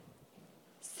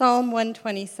Psalm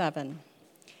 127.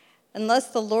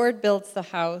 Unless the Lord builds the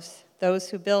house,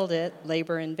 those who build it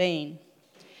labor in vain.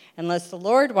 Unless the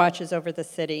Lord watches over the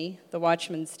city, the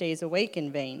watchman stays awake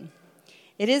in vain.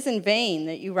 It is in vain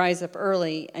that you rise up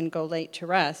early and go late to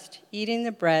rest, eating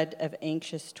the bread of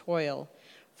anxious toil,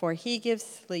 for he gives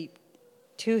sleep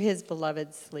to his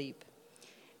beloved sleep.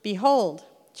 Behold,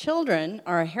 children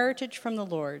are a heritage from the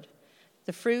Lord,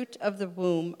 the fruit of the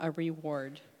womb a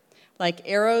reward. Like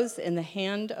arrows in the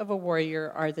hand of a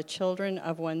warrior are the children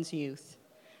of one's youth.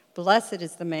 Blessed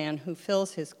is the man who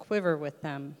fills his quiver with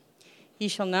them. He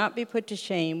shall not be put to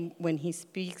shame when he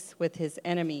speaks with his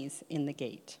enemies in the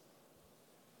gate.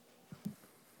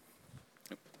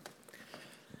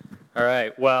 All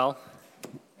right, well,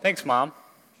 thanks, Mom.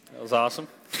 That was awesome.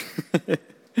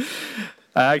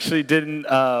 I actually didn't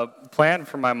plan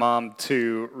for my mom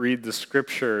to read the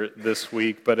scripture this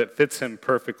week, but it fits in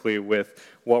perfectly with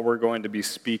what we're going to be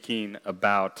speaking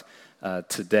about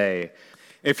today.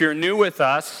 If you're new with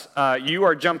us, you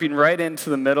are jumping right into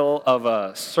the middle of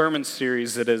a sermon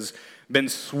series that has been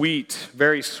sweet,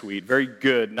 very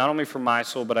good, not only for my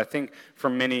soul, but I think for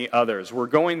many others. We're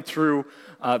going through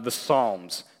the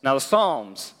Psalms. Now, the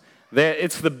Psalms,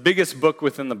 it's the biggest book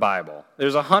within the Bible.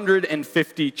 There's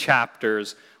 150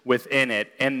 chapters within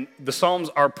it, and the Psalms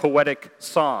are poetic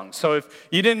songs. So if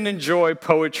you didn't enjoy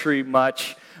poetry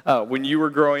much when you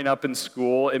were growing up in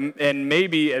school, and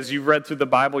maybe as you've read through the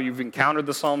Bible, you've encountered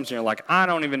the Psalms, and you're like, I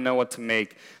don't even know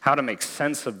how to make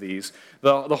sense of these.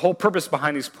 The whole purpose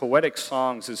behind these poetic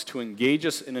songs is to engage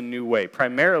us in a new way,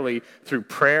 primarily through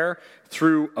prayer,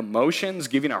 through emotions,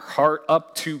 giving our heart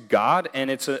up to God, and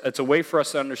it's a way for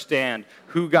us to understand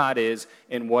who God is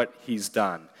and what He's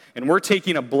done. And we're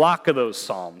taking a block of those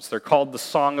psalms. They're called the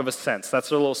Song of Ascents. That's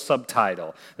their little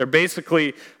subtitle. They're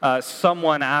basically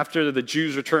someone after the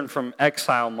Jews returned from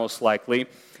exile, most likely,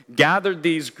 gathered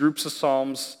these groups of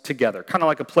psalms together, kind of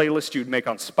like a playlist you'd make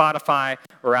on Spotify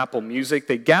or Apple Music.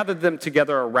 They gathered them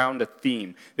together around a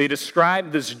theme. They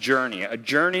described this journey, a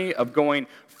journey of going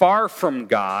far from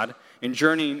God and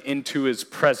journeying into His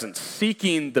presence,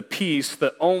 seeking the peace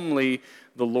that only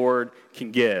the Lord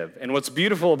can give. And what's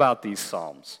beautiful about these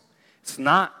psalms, it's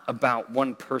not about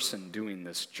one person doing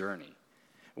this journey.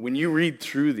 When you read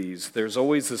through these, there's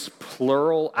always this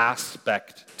plural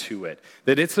aspect to it,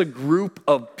 that it's a group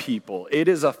of people. It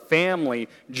is a family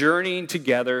journeying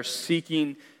together,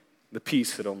 seeking the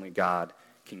peace that only God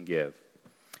can give.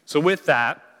 So with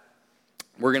that,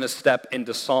 we're going to step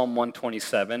into Psalm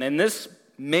 127, and this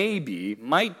might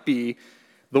be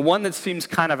the one that seems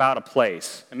kind of out of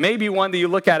place. And maybe one that you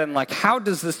look at and like, how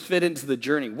does this fit into the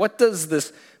journey? What does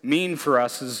this mean for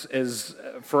us as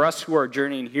for us who are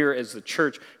journeying here as the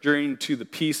church, journeying to the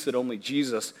peace that only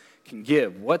Jesus can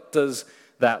give? What does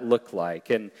that look like?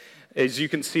 And as you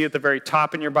can see at the very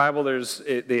top in your Bible,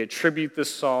 they attribute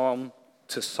this psalm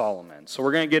to Solomon. So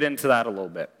we're going to get into that a little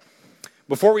bit.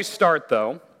 Before we start,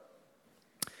 though,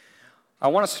 I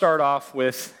want to start off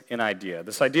with an idea.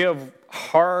 This idea of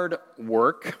hard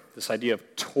work, this idea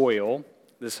of toil,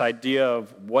 this idea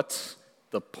of what's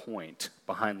the point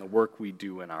behind the work we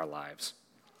do in our lives.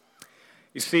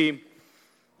 You see,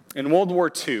 in World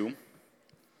War II,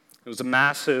 it was a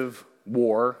massive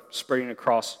war spreading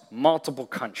across multiple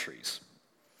countries.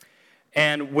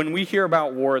 And when we hear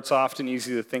about war, it's often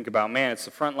easy to think about, man, it's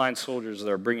the frontline soldiers that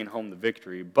are bringing home the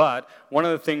victory. But one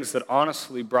of the things that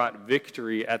honestly brought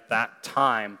victory at that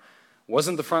time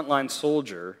wasn't the frontline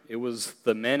soldier. It was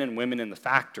the men and women in the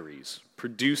factories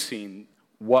producing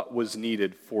what was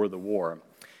needed for the war.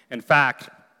 In fact,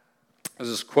 there's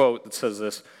this quote that says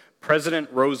this: President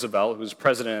Roosevelt, who was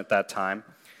president at that time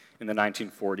in the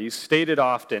 1940s, stated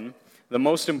often, the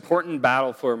most important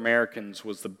battle for Americans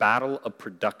was the battle of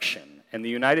production. And the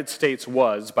United States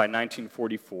was, by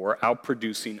 1944,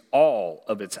 outproducing all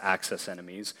of its Axis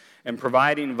enemies and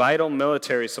providing vital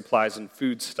military supplies and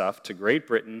foodstuff to Great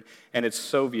Britain and its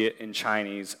Soviet and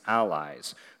Chinese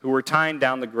allies, who were tying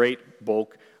down the great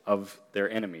bulk of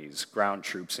their enemies, ground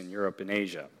troops in Europe and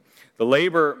Asia. The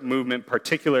labor movement,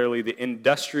 particularly the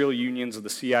industrial unions of the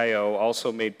CIO,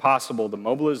 also made possible the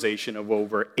mobilization of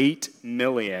over 8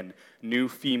 million new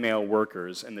female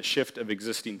workers and the shift of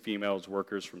existing female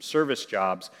workers from service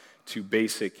jobs to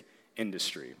basic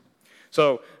industry.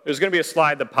 So there's going to be a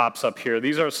slide that pops up here.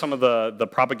 These are some of the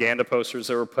propaganda posters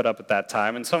that were put up at that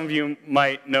time. And some of you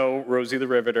might know Rosie the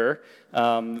Riveter,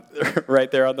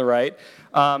 right there on the right.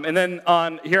 And then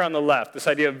here on the left, this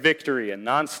idea of victory and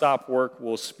nonstop work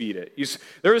will speed it.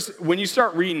 When you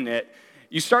start reading it,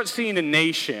 you start seeing a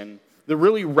nation that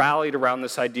really rallied around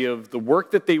this idea of the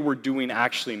work that they were doing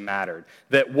actually mattered,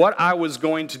 that what I was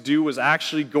going to do was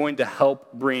actually going to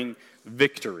help bring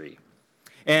victory.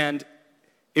 And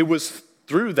it was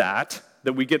through that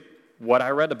we get what I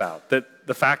read about, that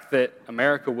the fact that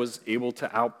America was able to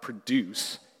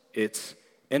outproduce its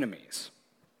enemies.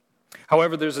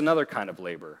 However, there's another kind of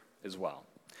labor as well.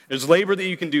 There's labor that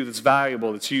you can do that's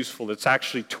valuable, that's useful, that's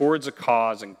actually towards a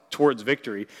cause and towards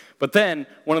victory. But then,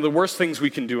 one of the worst things we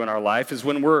can do in our life is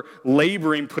when we're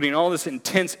laboring, putting all this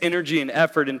intense energy and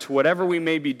effort into whatever we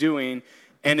may be doing,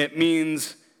 and it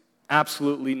means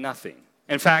absolutely nothing.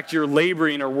 In fact, you're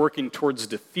laboring or working towards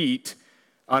defeat,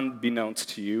 unbeknownst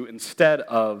to you, instead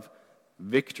of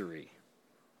victory.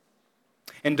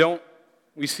 And don't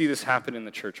we see this happen in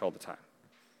the church all the time?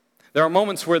 There are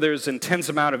moments where there's intense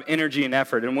amount of energy and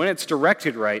effort, and when it's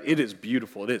directed right, it is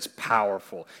beautiful, it is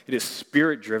powerful, it is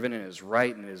spirit-driven, and it is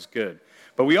right, and it is good.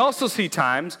 But we also see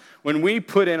times when we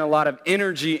put in a lot of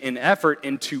energy and effort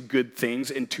into good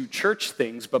things, into church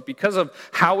things, but because of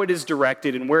how it is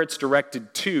directed and where it's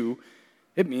directed to,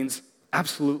 it means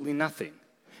absolutely nothing.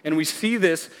 And we see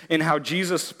this in how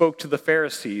Jesus spoke to the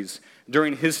Pharisees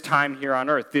during his time here on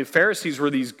earth. The Pharisees were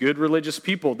these good religious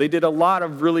people. They did a lot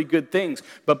of really good things,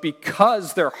 but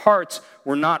because their hearts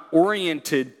were not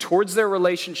oriented towards their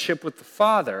relationship with the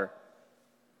Father,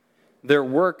 their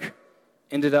work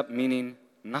ended up meaning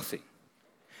nothing.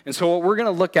 And so what we're going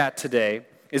to look at today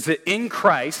is that in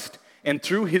Christ and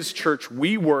through his church,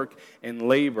 we work and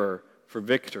labor for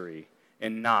victory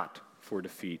and not for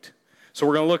defeat. So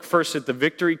we're going to look first at the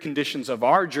victory conditions of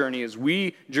our journey as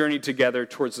we journey together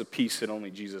towards the peace that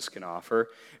only Jesus can offer.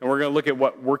 And we're going to look at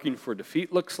what working for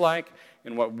defeat looks like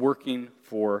and what working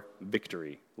for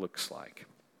victory looks like.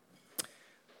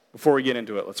 Before we get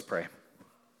into it, let's pray.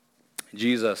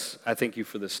 Jesus, I thank you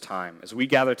for this time. As we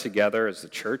gather together as the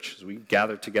church, as we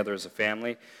gather together as a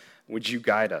family, would you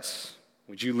guide us?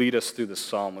 Would you lead us through this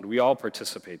psalm? Would we all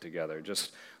participate together,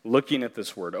 just looking at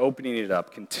this word, opening it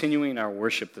up, continuing our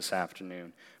worship this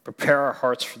afternoon? Prepare our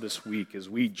hearts for this week as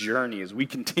we journey, as we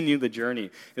continue the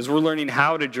journey, as we're learning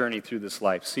how to journey through this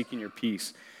life, seeking your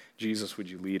peace. Jesus, would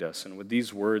you lead us? And would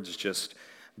these words just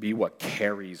be what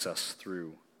carries us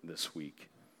through this week?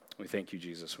 We thank you,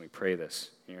 Jesus, and we pray this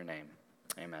in your name.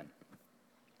 Amen.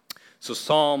 So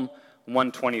Psalm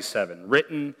 127,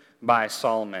 written by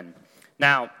Solomon.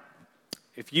 Now,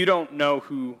 if you don't know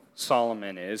who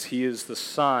Solomon is, he is the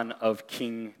son of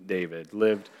King David,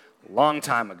 lived a long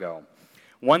time ago.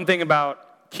 One thing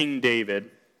about King David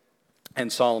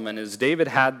and Solomon is David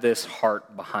had this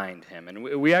heart behind him. And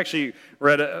we actually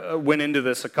went into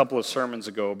this a couple of sermons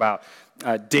ago about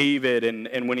David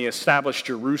and when he established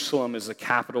Jerusalem as the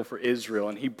capital for Israel.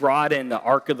 And he brought in the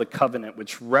Ark of the Covenant,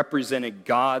 which represented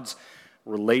God's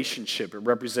relationship. It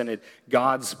represented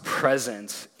God's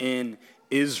presence in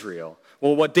Israel.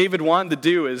 Well, what David wanted to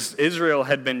do is Israel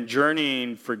had been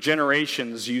journeying for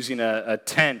generations using a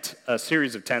tent, a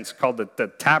series of tents called the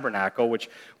tabernacle, which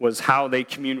was how they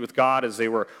communed with God as they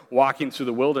were walking through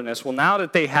the wilderness. Well, now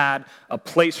that they had a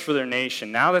place for their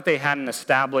nation, now that they had an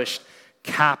established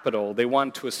capital, they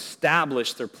wanted to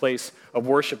establish their place of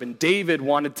worship. And David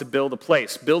wanted to build a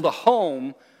place, build a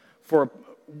home for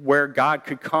where God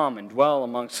could come and dwell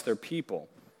amongst their people.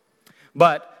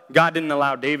 But God didn't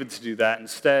allow David to do that.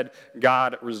 Instead,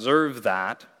 God reserved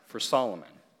that for Solomon.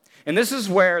 And this is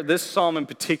where this psalm in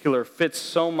particular fits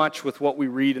so much with what we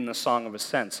read in the Song of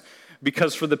Ascents.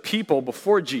 Because for the people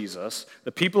before Jesus,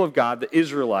 the people of God, the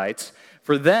Israelites,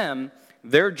 for them,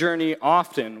 their journey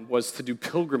often was to do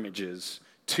pilgrimages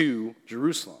to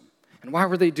Jerusalem. And why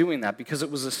were they doing that? Because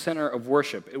it was a center of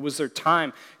worship. It was their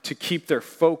time to keep their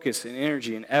focus and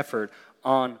energy and effort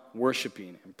on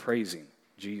worshiping and praising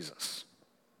Jesus.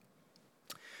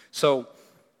 So,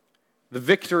 the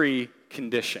victory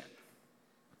condition,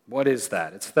 what is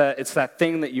that? It's that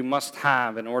thing that you must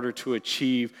have in order to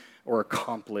achieve or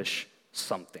accomplish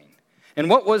something. And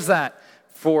what was that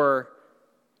for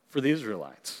the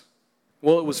Israelites?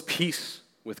 Well, it was peace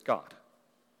with God.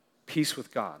 Peace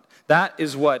with God. That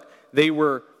is what they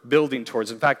were building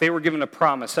towards. In fact, they were given a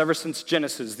promise ever since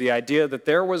Genesis, the idea that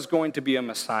there was going to be a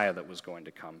Messiah that was going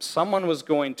to come. Someone was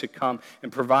going to come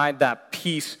and provide that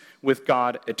peace with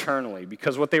God eternally,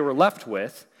 because what they were left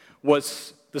with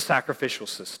was the sacrificial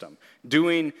system,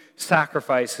 doing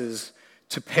sacrifices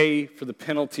to pay for the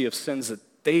penalty of sins that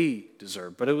they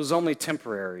deserved, but it was only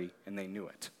temporary, and they knew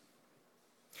it.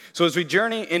 So as we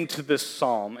journey into this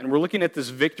psalm, and we're looking at this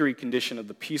victory condition of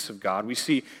the peace of God, we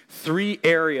see three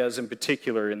areas in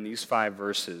particular in these 5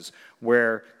 verses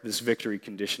where this victory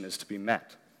condition is to be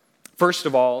met. First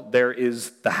of all, there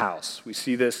is the house. We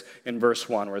see this in verse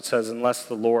 1 where it says, unless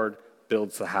the Lord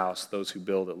builds the house, those who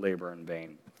build it labor in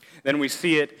vain. Then we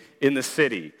see it in the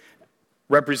city,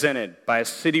 represented by a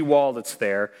city wall that's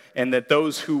there, and that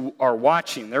those who are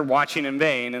watching, they're watching in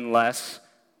vain unless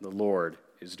the Lord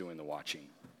is doing the watching.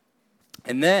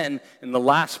 And then in the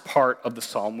last part of the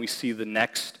psalm, we see the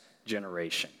next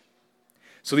generation.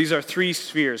 So these are three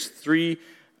spheres, three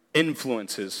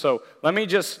influences. So let me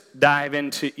just dive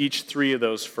into each three of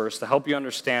those first to help you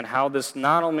understand how this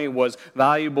not only was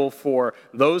valuable for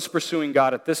those pursuing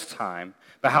God at this time,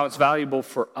 but how it's valuable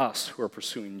for us who are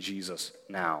pursuing Jesus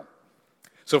now.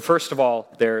 So first of all,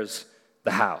 there's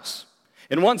the house.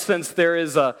 In one sense, there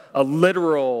is a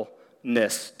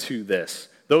literalness to this.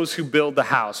 Those who build the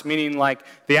house, meaning like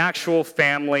the actual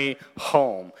family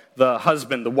home, the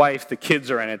husband, the wife, the kids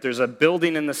are in it. There's a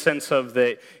building in the sense of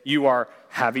that you are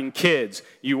having kids,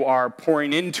 you are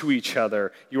pouring into each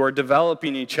other, you are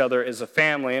developing each other as a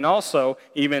family, and also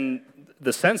even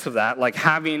the sense of that, like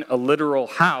having a literal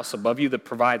house above you that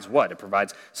provides what? It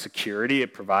provides security,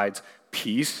 it provides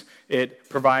peace, it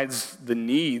provides the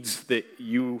needs that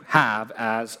you have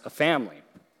as a family.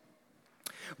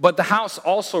 But the house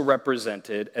also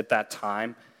represented, at that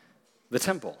time, the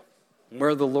temple,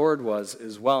 where the Lord was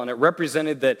as well. And it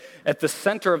represented that at the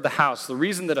center of the house, the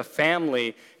reason that a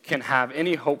family can have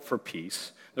any hope for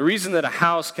peace, the reason that a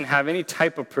house can have any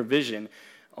type of provision,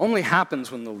 only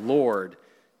happens when the Lord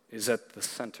is at the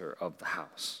center of the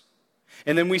house.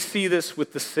 And then we see this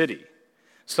with the city.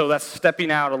 So that's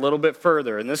stepping out a little bit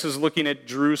further, and this is looking at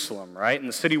Jerusalem, right, and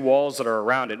the city walls that are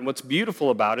around it. And what's beautiful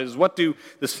about it is, what do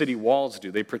the city walls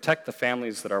do? They protect the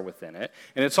families that are within it,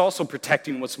 and it's also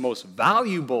protecting what's most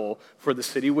valuable for the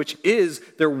city, which is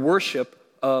their worship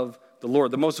of the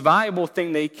Lord. The most valuable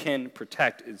thing they can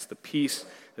protect is the peace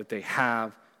that they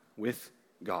have with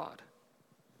God.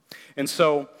 And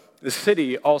so the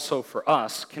city also for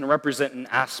us can represent an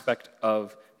aspect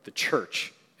of the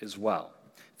church as well.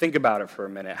 Think about it for a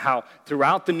minute, how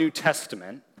throughout the New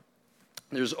Testament,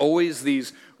 there's always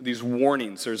these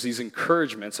warnings, there's these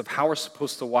encouragements of how we're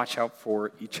supposed to watch out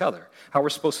for each other, how we're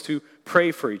supposed to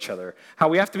pray for each other, how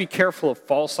we have to be careful of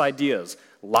false ideas,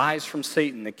 lies from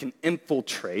Satan that can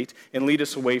infiltrate and lead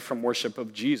us away from worship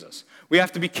of Jesus. We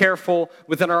have to be careful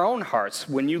within our own hearts.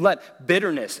 When you let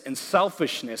bitterness and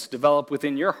selfishness develop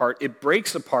within your heart, it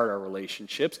breaks apart our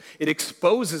relationships. It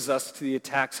exposes us to the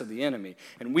attacks of the enemy.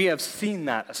 And we have seen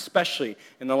that, especially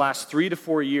in the last 3 to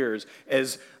 4 years,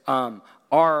 as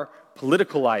our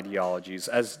political ideologies,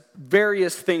 as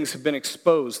various things have been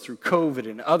exposed through COVID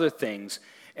and other things.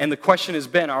 And the question has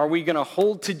been, are we going to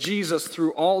hold to Jesus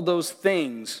through all those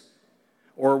things,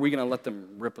 or are we going to let them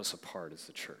rip us apart as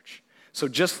the church? So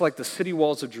just like the city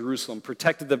walls of Jerusalem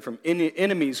protected them from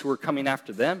enemies who were coming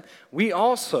after them, we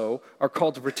also are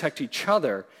called to protect each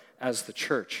other as the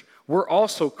church. We're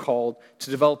also called to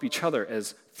develop each other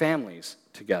as families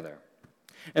together.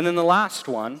 And then the last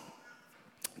one,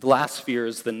 the last sphere,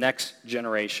 is the next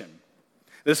generation.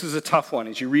 This is a tough one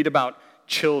as you read about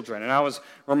children. And I was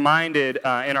reminded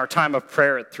in our time of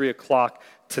prayer at 3 o'clock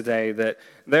today that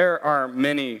there are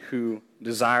many who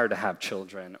desire to have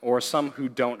children, or some who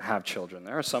don't have children.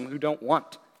 There are some who don't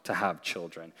want to have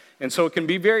children. And so it can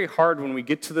be very hard when we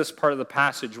get to this part of the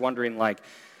passage wondering, like,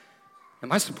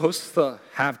 am I supposed to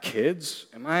have kids?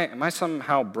 Am I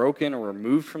somehow broken or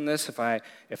removed from this if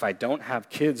I don't have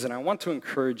kids? And I want to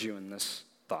encourage you in this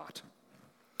thought.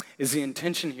 Is the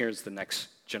intention here is the next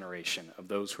generation of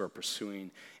those who are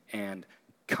pursuing and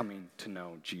coming to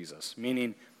know Jesus.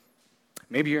 Meaning,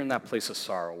 maybe you're in that place of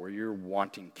sorrow where you're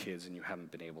wanting kids and you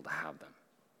haven't been able to have them.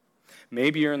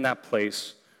 Maybe you're in that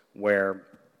place where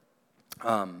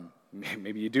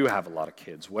maybe you do have a lot of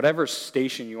kids. Whatever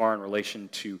station you are in relation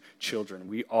to children,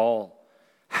 we all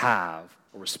have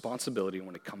a responsibility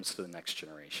when it comes to the next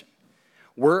generation.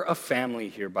 We're a family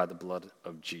here by the blood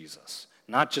of Jesus,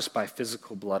 not just by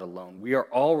physical blood alone. We are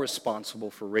all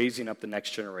responsible for raising up the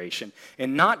next generation,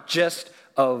 and not just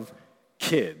of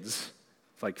kids,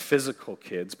 like physical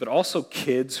kids, but also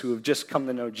kids who have just come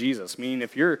to know Jesus. Meaning,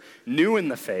 if you're new in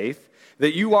the faith,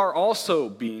 that you are also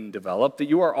being developed, that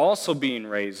you are also being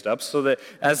raised up, so that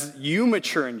as you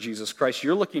mature in Jesus Christ,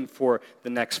 you're looking for the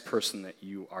next person that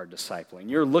you are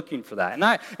discipling. You're looking for that. And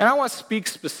I want to speak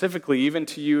specifically even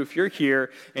to you if you're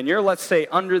here and you're, let's say,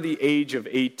 under the age of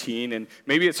 18, and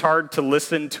maybe it's hard to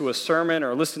listen to a sermon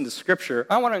or listen to Scripture.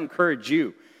 I want to encourage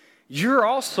you. You're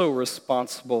also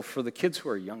responsible for the kids who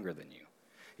are younger than you.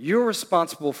 You're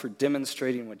responsible for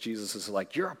demonstrating what Jesus is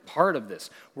like. You're a part of this.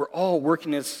 We're all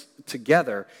working this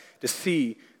together to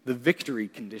see the victory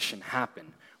condition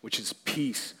happen, which is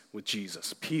peace with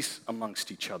Jesus, peace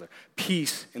amongst each other,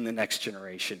 peace in the next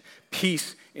generation,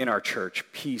 peace in our church,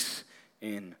 peace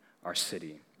in our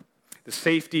city. The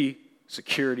safety,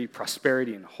 security,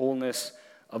 prosperity, and wholeness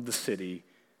of the city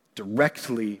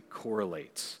directly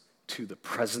correlates to the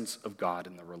presence of God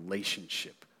and the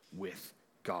relationship with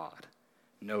God.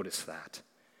 Notice that.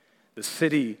 The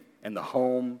city and the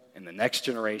home and the next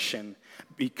generation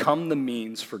become the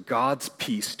means for God's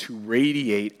peace to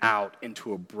radiate out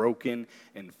into a broken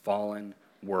and fallen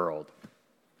world.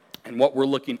 And what we're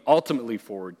looking ultimately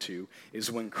forward to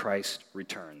is when Christ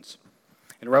returns.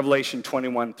 In Revelation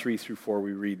 21, 3-4,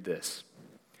 we read this.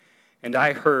 And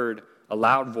I heard a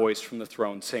loud voice from the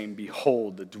throne saying,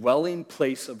 behold, the dwelling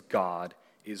place of God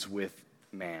is with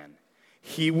man.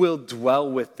 He will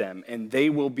dwell with them, and they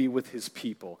will be with his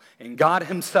people. And God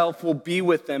himself will be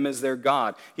with them as their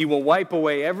God. He will wipe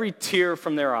away every tear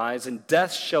from their eyes, and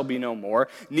death shall be no more.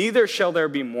 Neither shall there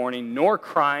be mourning, nor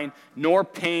crying, nor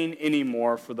pain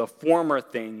anymore, for the former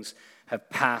things have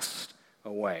passed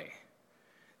away.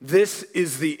 This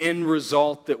is the end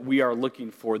result that we are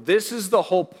looking for. This is the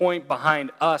whole point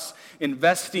behind us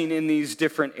investing in these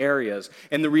different areas.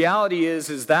 And the reality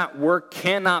is that work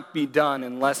cannot be done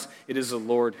unless it is the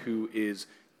Lord who is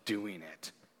doing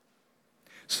it.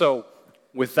 So,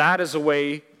 with that as a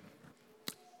way,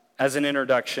 as an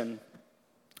introduction,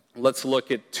 let's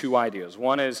look at two ideas.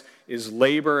 One is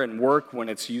labor and work when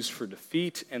it's used for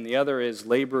defeat, and the other is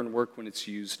labor and work when it's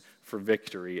used for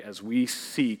victory, as we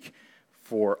seek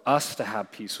for us to have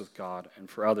peace with God and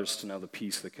for others to know the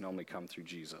peace that can only come through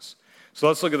Jesus. So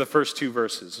let's look at the first two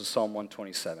verses of Psalm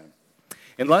 127.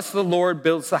 Unless the Lord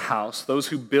builds the house, those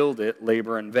who build it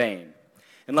labor in vain.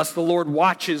 Unless the Lord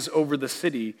watches over the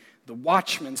city, the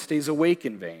watchman stays awake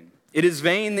in vain. It is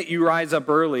vain that you rise up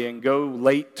early and go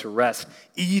late to rest,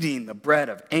 eating the bread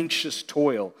of anxious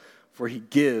toil, for he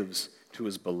gives to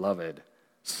his beloved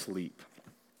sleep.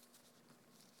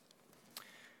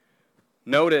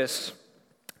 Notice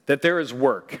that there is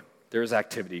work, there is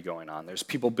activity going on. There's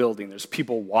people building, there's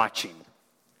people watching.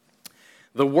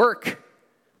 The work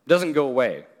doesn't go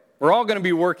away. We're all going to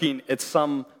be working at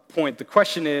some point. The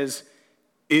question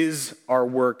is our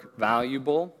work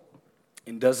valuable,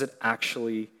 and does it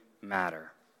actually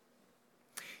matter?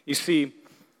 You see,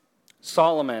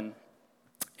 Solomon,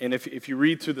 and if you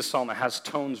read through the Psalm, it has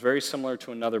tones very similar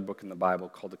to another book in the Bible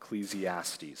called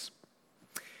Ecclesiastes.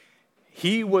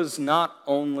 He was not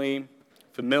only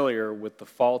familiar with the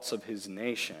faults of his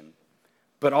nation,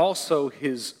 but also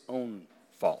his own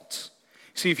faults.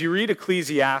 See, if you read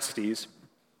Ecclesiastes,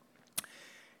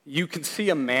 you can see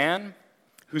a man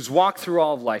who's walked through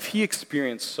all of life. He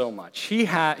experienced so much. He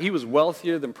was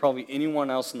wealthier than probably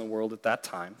anyone else in the world at that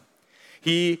time.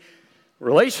 He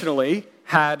relationally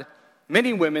had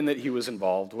many women that he was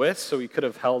involved with, so he could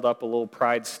have held up a little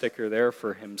pride sticker there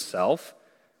for himself.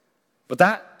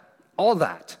 But all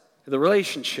that, the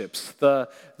relationships,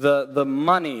 the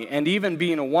money, and even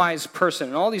being a wise person,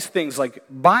 and all these things, like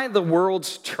by the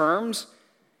world's terms,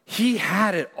 he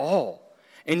had it all.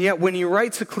 And yet when he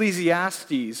writes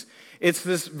Ecclesiastes, it's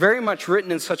this very much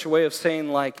written in such a way of saying,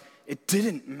 like, it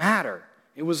didn't matter.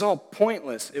 It was all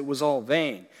pointless. It was all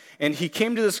vain. And he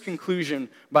came to this conclusion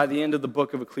by the end of the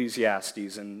book of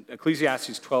Ecclesiastes, in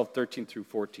Ecclesiastes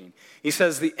 12:13-14. He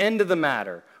says, the end of the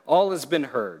matter, all has been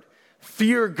heard.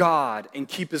 Fear God and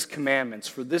keep his commandments,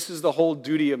 for this is the whole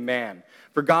duty of man.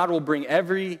 For God will bring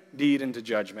every deed into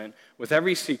judgment with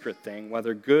every secret thing,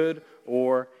 whether good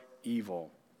or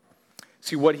evil.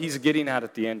 See, what he's getting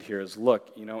at the end here is, look,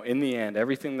 in the end,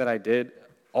 everything that I did,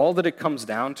 all that it comes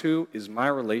down to is my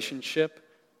relationship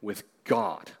with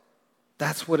God.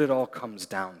 That's what it all comes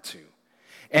down to.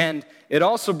 And it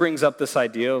also brings up this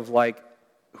idea of, like,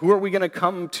 who are we going to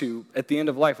come to at the end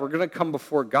of life? We're going to come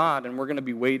before God, and we're going to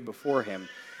be weighed before him.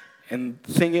 And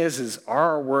the thing is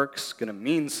are our works going to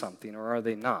mean something, or are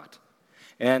they not?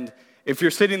 And if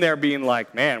you're sitting there being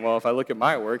like, man, well, if I look at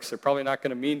my works, they're probably not going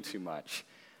to mean too much.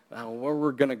 Now, where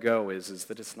we're going to go is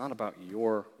that it's not about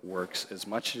your works as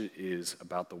much as it is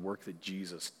about the work that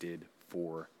Jesus did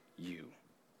for you.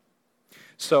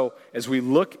 So as we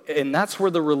look, and that's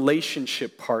where the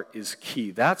relationship part is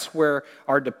key. That's where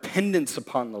our dependence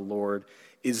upon the Lord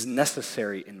is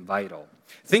necessary and vital.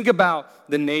 Think about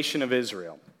the nation of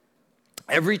Israel.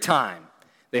 Every time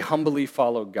they humbly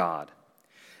followed God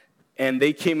and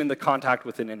they came into contact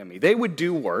with an enemy, they would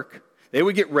do work. They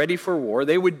would get ready for war.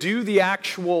 They would do the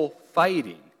actual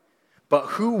fighting. But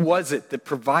who was it that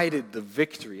provided the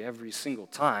victory every single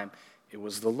time? It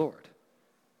was the Lord.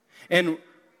 And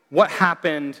what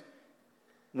happened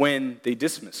when they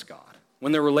dismissed God?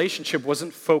 When their relationship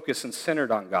wasn't focused and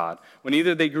centered on God? When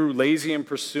either they grew lazy in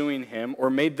pursuing him or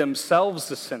made themselves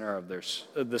the center of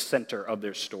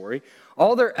their story?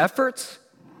 All their efforts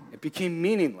It became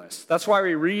meaningless. That's why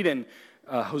we read in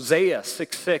Hosea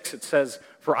 6:6, it says,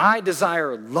 "For I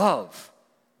desire love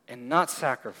and not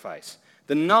sacrifice,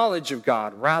 the knowledge of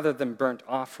God rather than burnt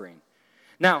offering."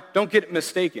 Now, don't get it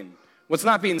mistaken. What's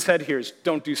not being said here is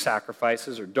don't do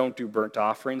sacrifices or don't do burnt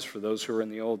offerings for those who are in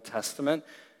the Old Testament.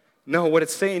 No, what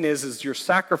it's saying is your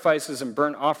sacrifices and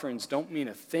burnt offerings don't mean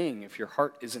a thing if your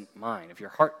heart isn't mine, if your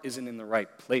heart isn't in the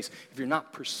right place, if you're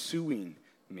not pursuing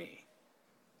me.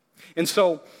 And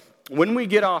so when we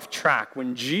get off track,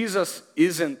 when Jesus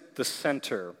isn't the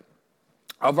center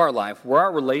of our life, where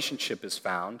our relationship is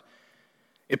found,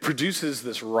 it produces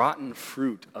this rotten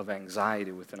fruit of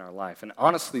anxiety within our life. And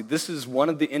honestly, this is one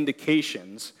of the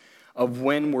indications of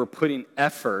when we're putting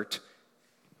effort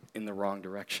in the wrong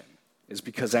direction, is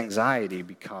because anxiety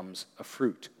becomes a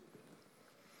fruit.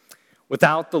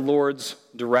 Without the Lord's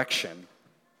direction,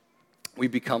 we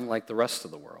become like the rest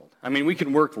of the world. I mean, we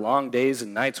can work long days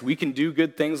and nights. We can do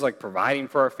good things like providing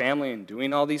for our family and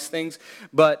doing all these things.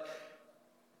 But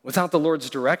without the Lord's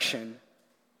direction,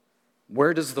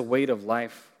 where does the weight of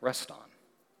life rest on?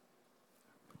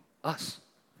 Us,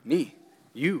 me,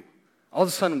 you. All of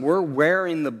a sudden, we're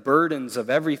wearing the burdens of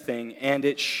everything, and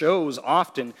it shows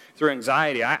often through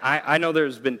anxiety. I know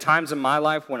there's been times in my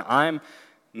life when I'm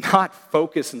not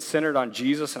focused and centered on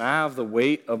Jesus, and I have the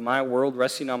weight of my world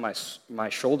resting on my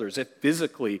shoulders. It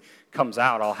physically comes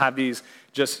out. I'll have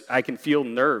I can feel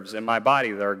nerves in my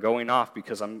body that are going off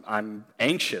because I'm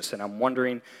anxious, and I'm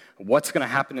wondering what's going to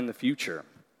happen in the future.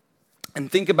 And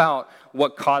think about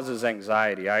what causes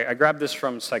anxiety. I grabbed this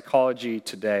from Psychology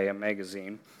Today, a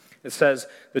magazine. It says,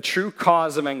 the true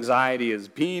cause of anxiety is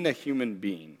being a human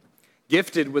being,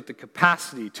 gifted with the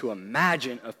capacity to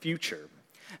imagine a future.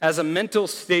 As a mental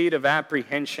state of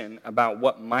apprehension about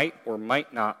what might or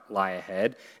might not lie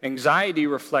ahead, anxiety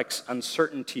reflects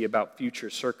uncertainty about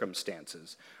future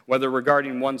circumstances, whether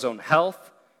regarding one's own health,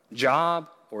 job,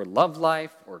 or love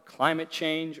life, or climate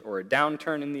change, or a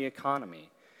downturn in the economy.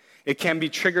 It can be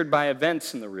triggered by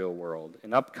events in the real world,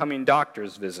 an upcoming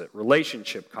doctor's visit,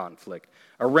 relationship conflict,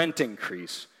 a rent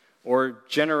increase, or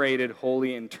generated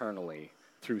wholly internally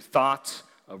through thoughts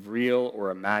of real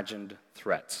or imagined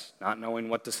threats, not knowing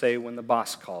what to say when the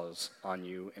boss calls on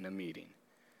you in a meeting.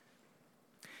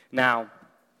 Now,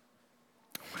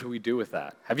 what do we do with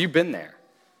that? Have you been there?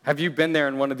 Have you been there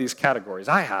in one of these categories?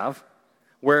 I have,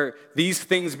 where these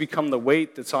things become the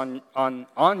weight that's on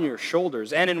your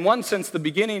shoulders. And in one sense, the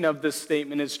beginning of this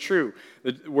statement is true,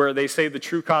 where they say the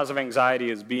true cause of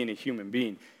anxiety is being a human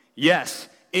being. Yes,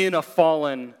 in a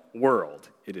fallen world,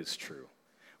 it is true.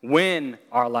 When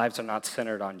our lives are not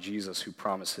centered on Jesus, who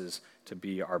promises to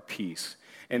be our peace.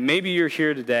 And maybe you're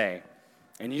here today,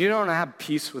 and you don't have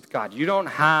peace with God. You don't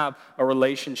have a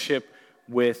relationship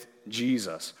with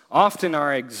Jesus. Often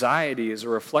our anxiety is a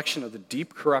reflection of the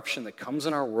deep corruption that comes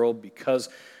in our world because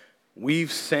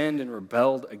we've sinned and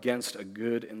rebelled against a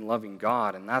good and loving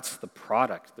God, and that's the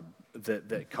product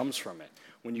that comes from it.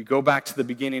 When you go back to the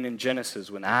beginning in Genesis,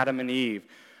 when Adam and Eve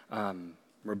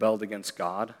rebelled against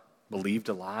God, believed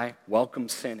a lie, welcomed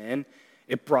sin in,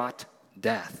 it brought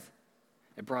death.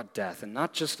 It brought death, and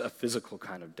not just a physical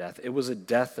kind of death. It was a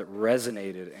death that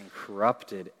resonated and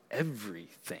corrupted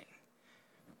everything.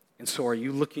 And so are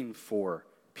you looking for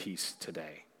peace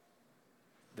today?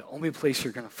 The only place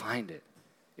you're going to find it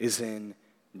is in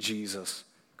Jesus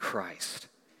Christ.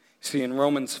 See, in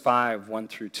Romans 5, 1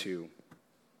 through 2,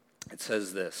 it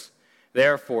says this,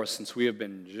 "Therefore, since we have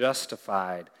been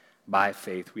justified by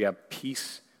faith, we have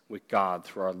peace with God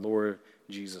through our Lord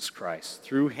Jesus Christ.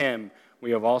 Through him,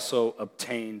 we have also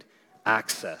obtained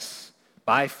access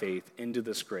by faith into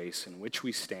this grace in which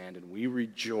we stand, and we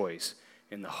rejoice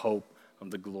in the hope of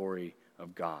the glory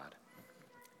of God."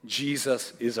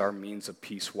 Jesus is our means of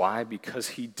peace. Why? Because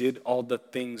he did all the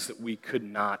things that we could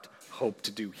not hope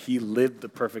to do. He lived the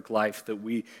perfect life that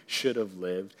we should have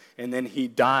lived. And then he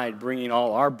died, bringing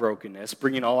all our brokenness,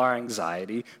 bringing all our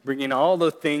anxiety, bringing all the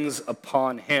things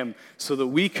upon him so that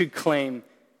we could claim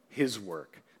his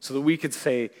work, so that we could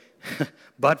say,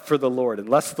 but for the Lord,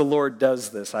 unless the Lord does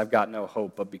this, I've got no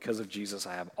hope. But because of Jesus,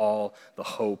 I have all the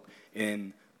hope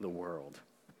in the world.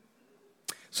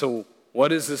 So what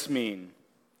does this mean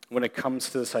when it comes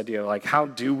to this idea of like, how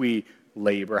do we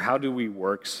labor? How do we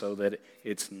work so that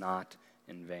it's not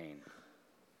in vain?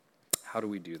 How do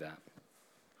we do that?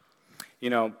 You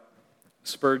know,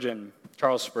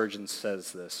 Charles Spurgeon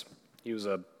says this. He was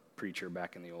a preacher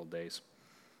back in the old days.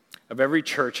 Of every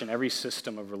church and every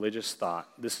system of religious thought,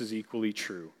 this is equally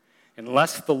true.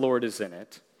 Unless the Lord is in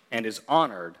it and is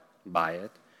honored by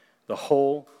it, the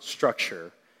whole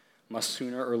structure must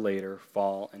sooner or later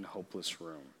fall in hopeless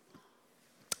ruin.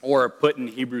 Or put in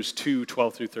Hebrews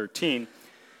 2:12 through 13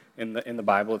 in the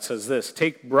Bible, it says this: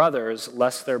 "Take brothers,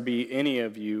 lest there be any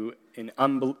of you an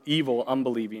evil,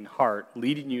 unbelieving heart,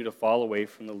 leading you to fall away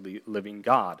from the living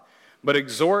God. But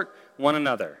exhort one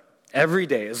another every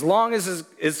day, as long as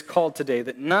is called today,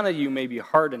 that none of you may be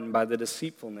hardened by the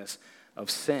deceitfulness of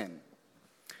sin."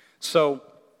 So,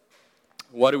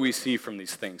 what do we see from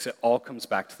these things? It all comes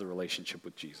back to the relationship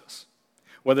with Jesus.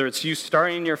 Whether it's you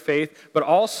starting your faith, but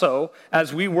also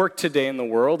as we work today in the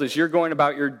world, as you're going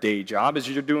about your day job, as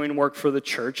you're doing work for the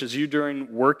church, as you're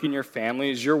doing work in your family,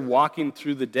 as you're walking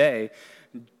through the day,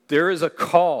 there is a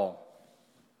call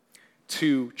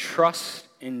to trust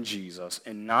in Jesus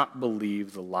and not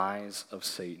believe the lies of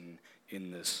Satan in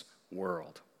this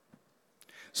world.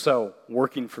 So,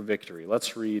 working for victory.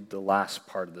 Let's read the last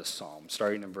part of this psalm,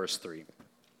 starting in verse 3.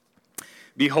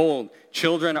 "Behold,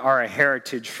 children are a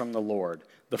heritage from the Lord,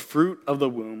 the fruit of the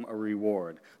womb a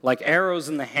reward. Like arrows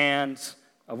in the hands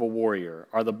of a warrior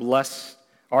are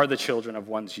the children of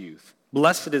one's youth.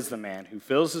 Blessed is the man who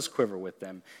fills his quiver with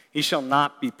them. He shall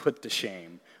not be put to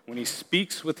shame when he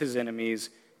speaks with his enemies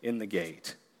in the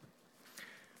gate."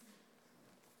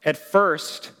 At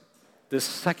first, this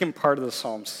second part of the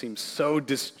psalm seems so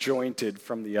disjointed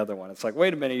from the other one. It's like,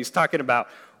 wait a minute, he's talking about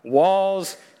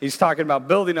walls, he's talking about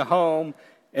building a home,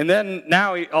 and then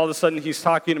now all of a sudden he's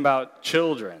talking about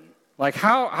children. Like,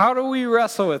 how do we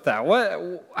wrestle with that?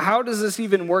 How does this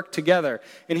even work together?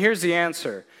 And here's the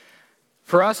answer.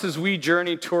 For us, as we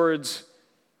journey towards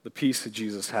the peace that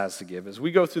Jesus has to give, as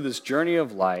we go through this journey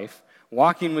of life,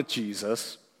 walking with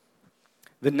Jesus,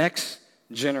 the next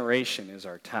generation is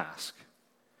our task.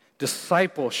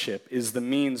 Discipleship is the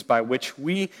means by which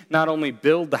we not only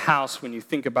build the house when you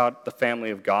think about the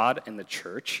family of God and the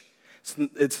church.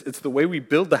 It's the way we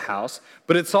build the house,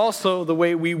 but it's also the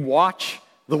way we watch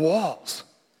the walls.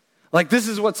 Like, this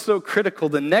is what's so critical.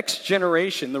 The next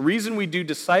generation, the reason we do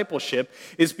discipleship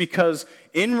is because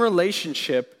in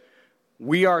relationship,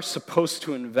 we are supposed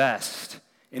to invest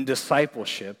in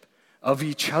discipleship of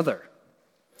each other.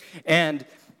 And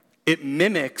it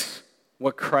mimics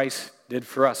what Christ did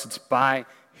for us. It's by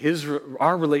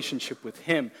our relationship with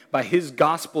him, by his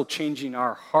gospel changing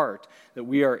our heart, that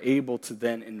we are able to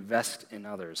then invest in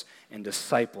others and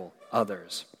disciple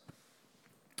others.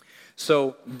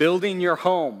 So building your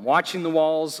home, watching the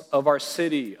walls of our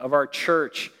city, of our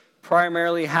church,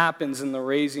 primarily happens in the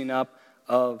raising up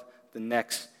of the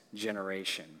next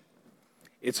generation.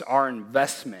 It's our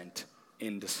investment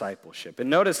in discipleship. And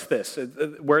notice this,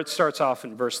 where it starts off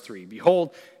in verse 3.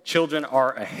 "Behold, children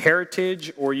are a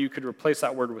heritage," or you could replace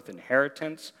that word with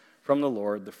inheritance, "from the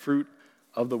Lord, the fruit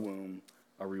of the womb,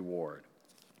 a reward."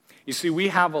 You see, we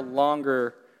have a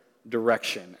longer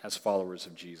direction as followers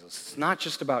of Jesus. It's not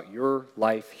just about your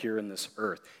life here in this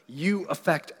earth. You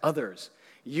affect others.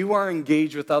 You are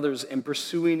engaged with others and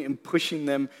pursuing and pushing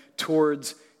them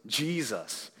towards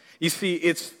Jesus. You see,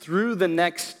 it's through the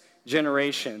next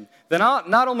generation that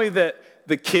not only that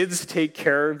the kids take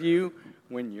care of you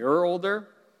when you're older,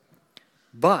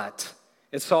 but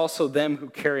it's also them who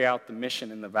carry out the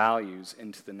mission and the values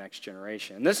into the next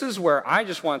generation. And this is where I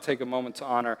just want to take a moment to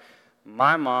honor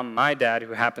my mom, my dad,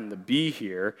 who happened to be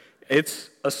here. It's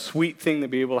a sweet thing to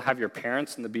be able to have your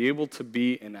parents and to be able to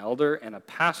be an elder and a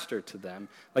pastor to them.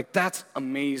 Like, that's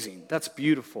amazing. That's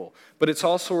beautiful. But it's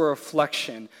also a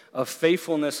reflection of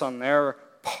faithfulness on their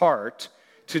part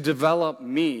to develop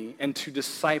me and to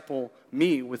disciple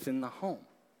me within the home.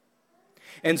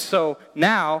 And so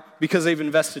now, because they've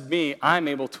invested me, I'm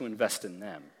able to invest in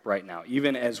them right now,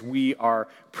 even as we are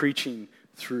preaching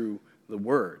through the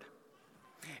word.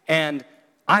 And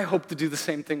I hope to do the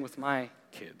same thing with my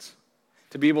kids,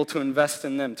 to be able to invest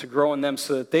in them, to grow in them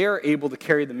so that they are able to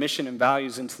carry the mission and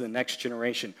values into the next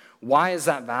generation. Why is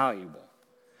that valuable?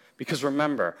 Because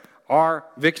remember, our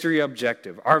victory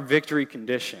objective, our victory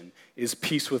condition is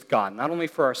peace with God, not only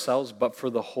for ourselves, but for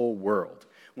the whole world.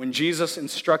 When Jesus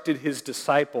instructed his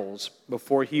disciples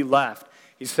before he left,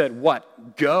 he said,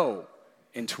 what? Go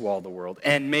into all the world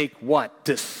and make what?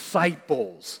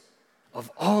 Disciples of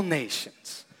all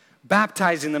nations,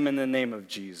 baptizing them in the name of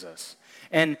Jesus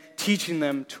and teaching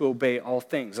them to obey all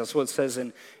things. That's what it says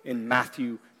in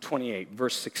Matthew 28,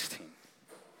 verse 16.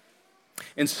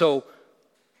 And so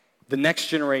the next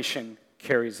generation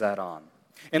carries that on.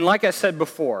 And like I said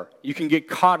before, you can get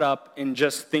caught up in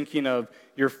just thinking of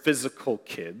your physical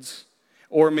kids,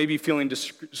 or maybe feeling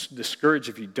discouraged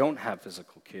if you don't have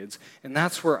physical kids. And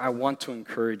that's where I want to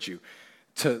encourage you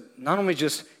to not only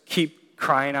just keep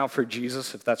crying out for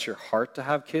Jesus if that's your heart to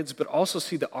have kids, but also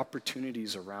see the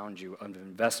opportunities around you of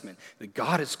investment that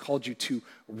God has called you to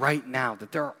right now,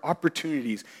 that there are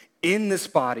opportunities in this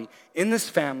body, in this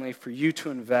family, for you to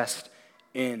invest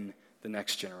in the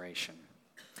next generation.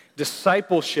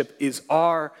 Discipleship is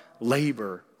our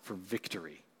labor for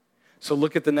victory. So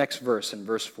look at the next verse, in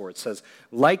verse 4. It says,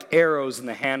 like arrows in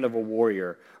the hand of a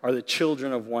warrior are the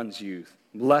children of one's youth.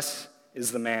 Blessed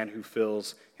is the man who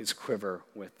fills his quiver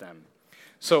with them.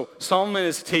 So Solomon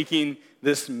is taking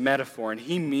this metaphor, and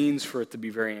he means for it to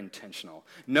be very intentional.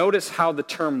 Notice how the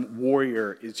term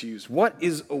warrior is used. What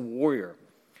is a warrior?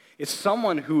 It's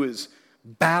someone who is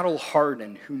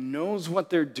battle-hardened, who knows what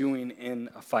they're doing in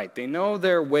a fight. They know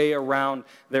their way around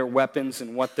their weapons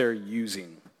and what they're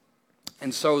using.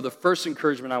 And so the first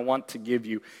encouragement I want to give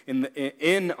you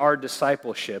in our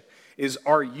discipleship is,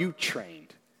 are you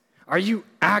trained? Are you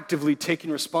actively taking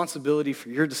responsibility for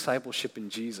your discipleship in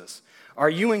Jesus? Are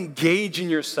you engaging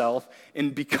yourself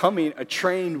in becoming a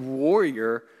trained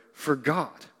warrior for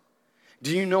God?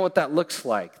 Do you know what that looks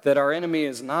like? That our enemy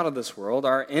is not of this world.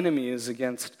 Our enemy is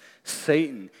against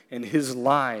Satan and his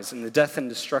lies and the death and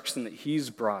destruction that he's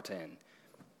brought in.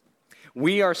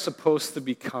 We are supposed to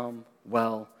become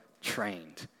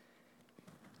well-trained.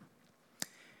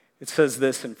 It says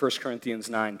this in 1 Corinthians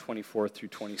 9, 24 through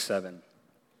 27.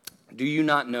 Do you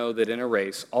not know that in a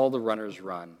race all the runners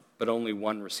run, but only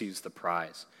one receives the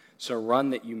prize? So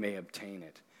run that you may obtain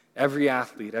it. Every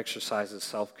athlete exercises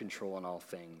self-control in all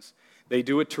things. They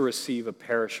do it to receive a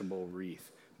perishable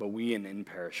wreath, but we an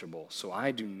imperishable. So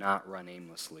I do not run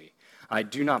aimlessly. I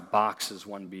do not box as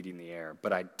one beating the air,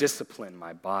 but I discipline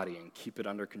my body and keep it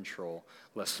under control,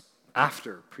 lest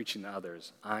after preaching to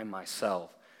others, I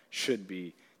myself should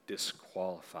be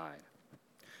disqualified.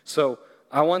 So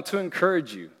I want to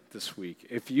encourage you this week.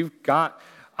 If you've got,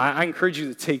 I encourage you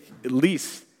to take at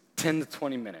least 10 to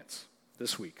 20 minutes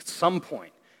this week. At some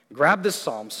point, grab this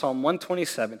Psalm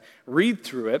 127, read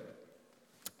through it,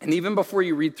 and even before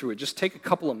you read through it, just take a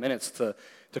couple of minutes to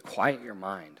quiet your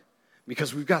mind.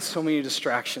 Because we've got so many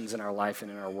distractions in our life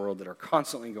and in our world that are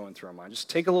constantly going through our mind. Just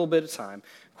take a little bit of time,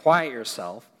 quiet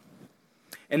yourself,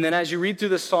 and then as you read through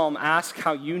the Psalm, ask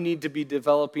how you need to be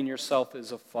developing yourself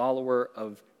as a follower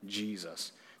of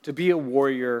Jesus, to be a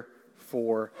warrior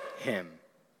for him.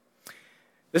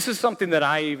 This is something that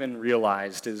I even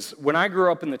realized is when I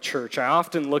grew up in the church, I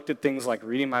often looked at things like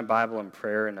reading my Bible and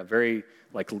prayer in a very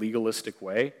legalistic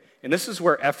way. And this is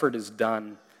where effort is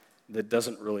done that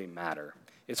doesn't really matter.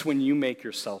 It's when you make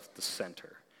yourself the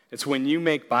center. It's when you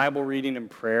make Bible reading and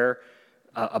prayer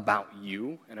about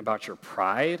you and about your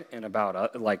pride and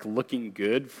about looking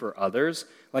good for others.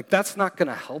 That's not going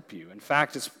to help you. In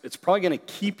fact, it's probably going to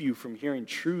keep you from hearing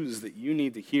truths that you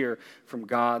need to hear from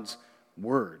God's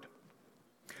word.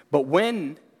 But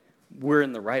when we're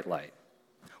in the right light,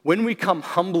 when we come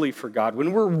humbly for God,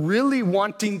 when we're really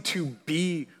wanting to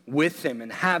be with him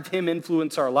and have him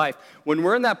influence our life, when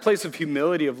we're in that place of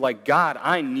humility of God,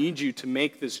 I need you to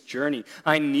make this journey.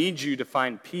 I need you to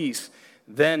find peace.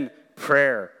 Then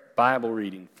prayer, Bible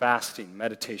reading, fasting,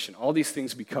 meditation, all these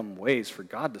things become ways for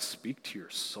God to speak to your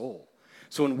soul.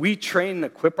 So when we train and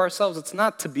equip ourselves, it's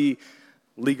not to be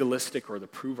legalistic or to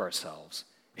prove ourselves.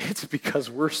 It's because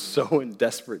we're so in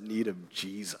desperate need of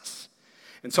Jesus.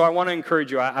 And so I want to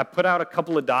encourage you. I put out a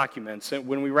couple of documents. And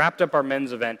when we wrapped up our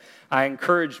men's event, I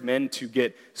encouraged men to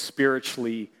get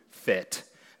spiritually fit.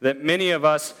 That many of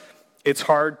us, it's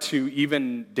hard to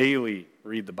even daily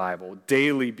read the Bible,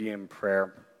 daily be in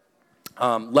prayer,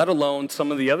 let alone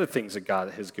some of the other things that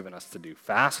God has given us to do,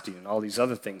 fasting and all these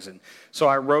other things. And so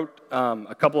I wrote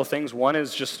a couple of things. One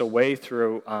is just a way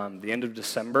through the end of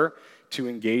December to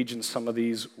engage in some of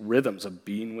these rhythms of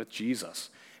being with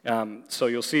Jesus. So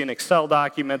you'll see an Excel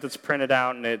document that's printed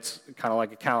out, and it's kind of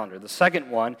like a calendar. The second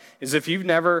one is if you've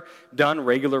never done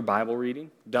regular Bible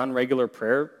reading, done regular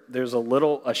prayer, there's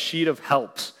a sheet of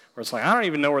helps where it's I don't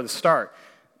even know where to start.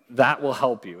 That will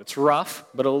help you. It's rough,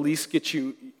 but it'll at least get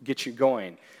you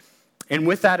going. And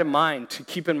with that in mind, to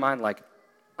keep in mind,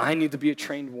 I need to be a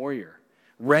trained warrior,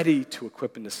 ready to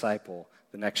equip and disciple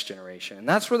the next generation. And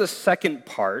that's where the second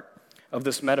part of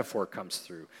this metaphor comes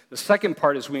through. The second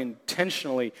part is we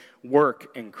intentionally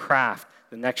work and craft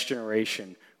the next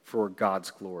generation for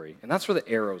God's glory. And that's where the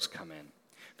arrows come in.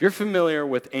 If you're familiar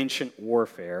with ancient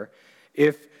warfare,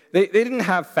 if they didn't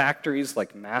have factories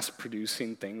mass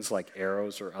producing things like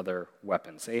arrows or other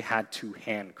weapons. They had to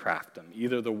handcraft them.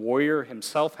 Either the warrior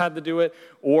himself had to do it,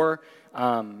 or,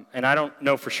 and I don't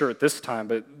know for sure at this time,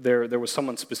 but there was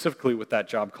someone specifically with that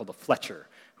job called a fletcher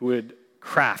who would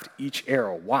craft each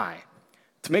arrow. Why?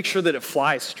 To make sure that it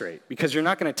flies straight, because you're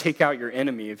not going to take out your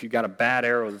enemy if you've got a bad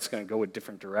arrow that's going to go a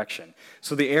different direction.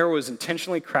 So the arrow is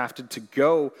intentionally crafted to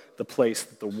go the place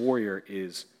that the warrior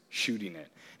is shooting it.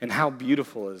 And how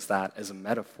beautiful is that as a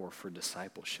metaphor for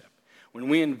discipleship? when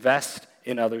we invest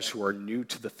in others who are new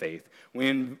to the faith,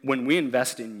 when we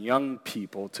invest in young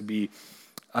people to be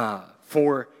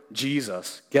for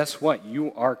Jesus, guess what?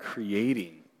 You are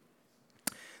creating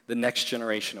the next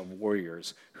generation of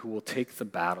warriors who will take the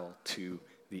battle to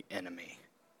the enemy.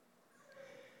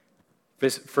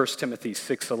 1 Timothy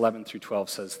 6:11 through 12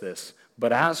 says this,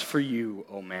 "But as for you,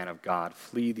 O man of God,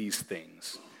 flee these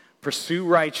things. Pursue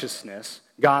righteousness,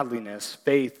 godliness,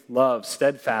 faith, love,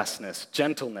 steadfastness,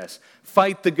 gentleness.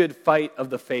 Fight the good fight of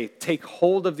the faith. Take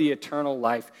hold of the eternal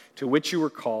life to which you were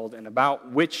called and about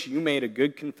which you made a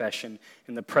good confession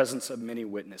in the presence of many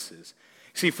witnesses."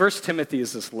 See, 1 Timothy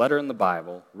is this letter in the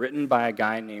Bible written by a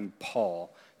guy named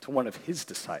Paul to one of his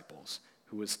disciples,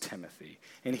 who was Timothy.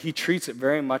 And he treats it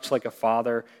very much like a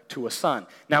father to a son.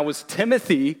 Now, was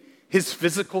Timothy his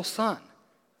physical son?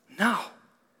 No.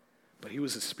 But he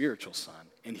was a spiritual son,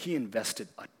 and he invested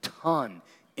a ton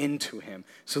into him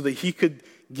so that he could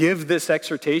give this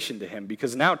exhortation to him,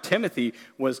 because now Timothy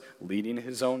was leading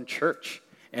his own church.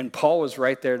 And Paul was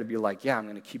right there to be like, yeah, I'm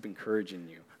going to keep encouraging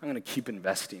you. I'm going to keep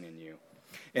investing in you.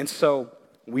 And so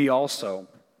we also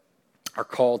are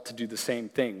called to do the same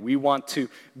thing. We want to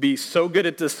be so good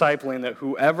at discipling that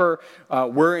whoever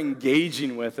we're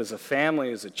engaging with as a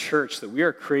family, as a church, that we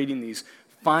are creating these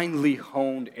finely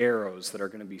honed arrows that are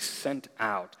going to be sent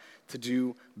out to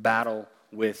do battle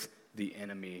with the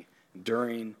enemy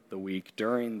during the week,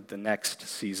 during the next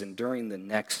season, during the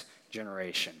next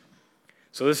generation.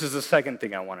 So this is the second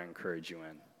thing I want to encourage you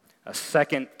in. A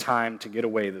second time to get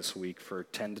away this week for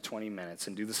 10 to 20 minutes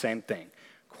and do the same thing.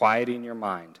 Quieting your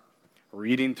mind,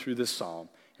 reading through this psalm,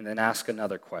 and then ask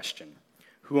another question.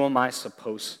 Who am I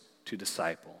supposed to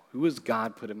disciple? Who has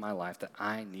God put in my life that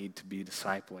I need to be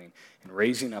discipling and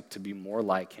raising up to be more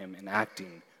like him and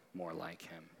acting more like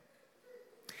him?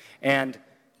 And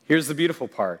here's the beautiful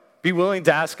part. Be willing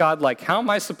to ask God, like, how am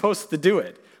I supposed to do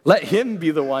it? Let him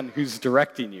be the one who's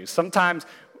directing you. Sometimes,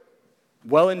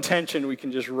 well-intentioned, we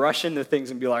can just rush into things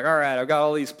and be like, all right, I've got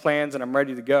all these plans and I'm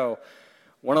ready to go.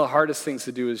 One of the hardest things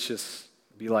to do is just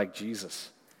be like, Jesus,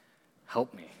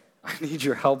 help me. I need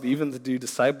your help even to do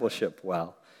discipleship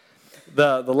well.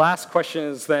 The last question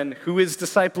is then, who is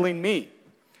discipling me?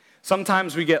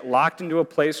 Sometimes we get locked into a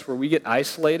place where we get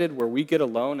isolated, where we get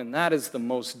alone, and that is the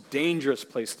most dangerous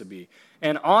place to be.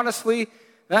 And honestly,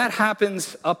 that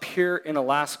happens up here in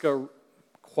Alaska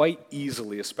quite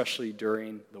easily, especially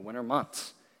during the winter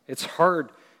months. It's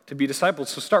hard to be discipled,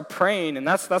 so start praying, and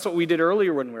that's what we did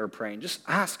earlier when we were praying. Just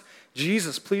ask,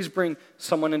 Jesus, please bring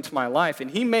someone into my life.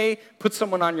 And he may put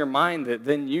someone on your mind that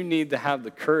then you need to have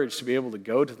the courage to be able to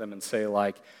go to them and say,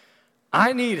 like,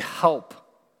 I need help.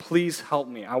 Please help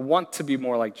me. I want to be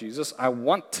more like Jesus. I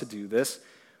want to do this.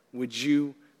 Would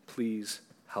you please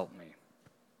help me?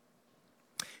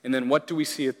 And then what do we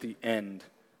see at the end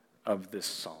of this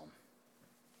psalm?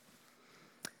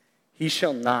 He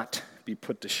shall not be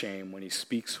put to shame when he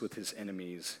speaks with his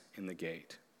enemies in the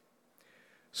gate.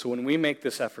 So when we make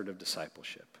this effort of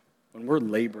discipleship, when we're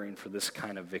laboring for this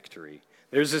kind of victory,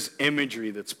 there's this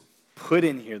imagery that's put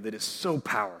in here that is so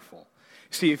powerful.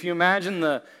 See, if you imagine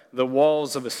the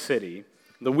walls of a city,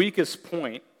 the weakest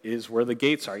point is where the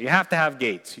gates are. You have to have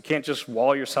gates. You can't just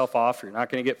wall yourself off. You're not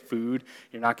going to get food.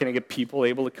 You're not going to get people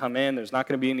able to come in. There's not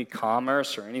going to be any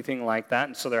commerce or anything like that.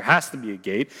 And so there has to be a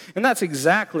gate. And that's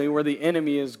exactly where the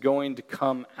enemy is going to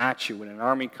come at you when an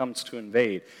army comes to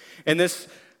invade. And this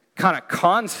kind of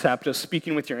concept of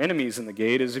speaking with your enemies in the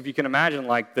gate is, if you can imagine,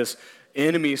 like this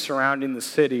enemy surrounding the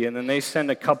city, and then they send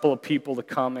a couple of people to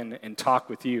come and talk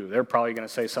with you. They're probably going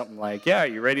to say something like, yeah,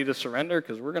 you ready to surrender?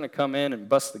 Because we're going to come in and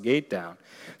bust the gate down.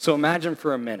 So imagine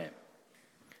for a minute,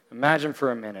 a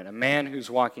man who's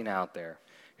walking out there,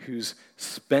 who's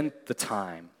spent the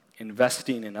time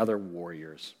investing in other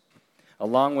warriors,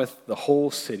 along with the whole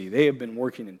city. They have been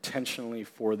working intentionally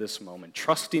for this moment,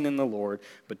 trusting in the Lord,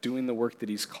 but doing the work that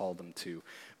he's called them to,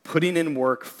 putting in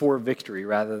work for victory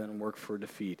rather than work for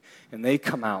defeat. And they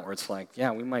come out where it's like,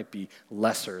 yeah, we might be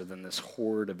lesser than this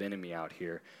horde of enemy out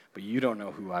here, but you don't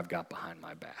know who I've got behind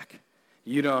my back.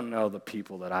 You don't know the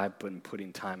people that I've been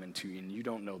putting time into, and you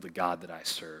don't know the God that I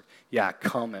serve. Yeah,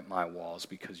 come at my walls,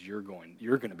 because you're going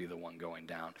to be the one going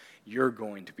down. You're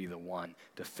going to be the one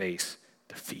to face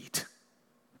defeat.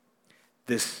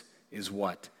 This is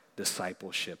what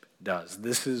discipleship does.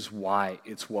 This is why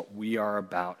it's what we are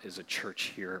about as a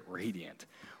church here at Radiant.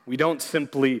 We don't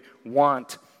simply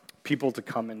want people to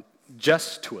come in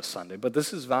just to a Sunday, but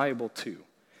this is valuable too.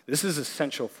 This is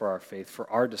essential for our faith, for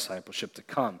our discipleship, to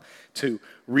come, to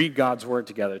read God's word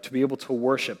together, to be able to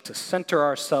worship, to center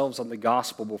ourselves on the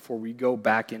gospel before we go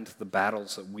back into the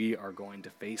battles that we are going to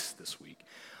face this week.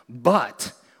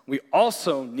 But we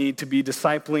also need to be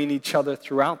discipling each other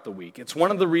throughout the week. It's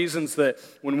one of the reasons that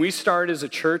when we started as a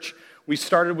church, we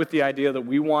started with the idea that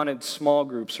we wanted small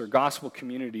groups or gospel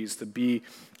communities to be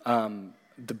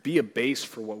a base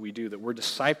for what we do, that we're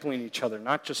discipling each other,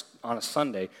 not just on a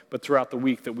Sunday, but throughout the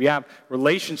week, that we have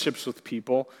relationships with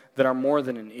people that are more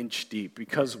than an inch deep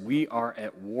because we are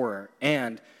at war.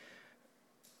 And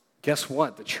guess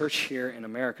what? The church here in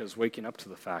America is waking up to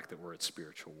the fact that we're at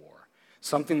spiritual war.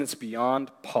 Something that's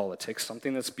beyond politics,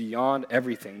 something that's beyond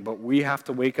everything, but we have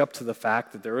to wake up to the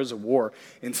fact that there is a war,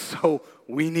 and so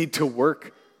we need to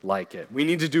work like it. We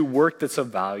need to do work that's of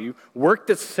value, work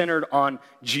that's centered on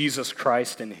Jesus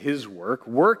Christ and his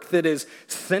work that is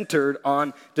centered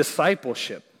on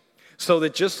discipleship, so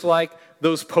that just like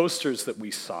those posters that we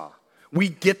saw, we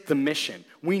get the mission.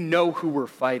 We know who we're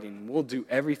fighting. We'll do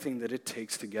everything that it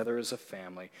takes together as a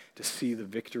family to see the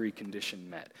victory condition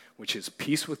met, which is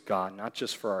peace with God, not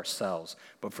just for ourselves,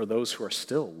 but for those who are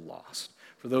still lost,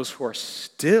 for those who are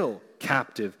still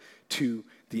captive to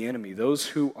the enemy, those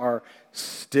who are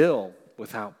still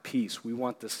without peace. We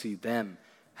want to see them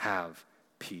have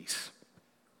peace.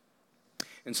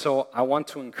 And so I want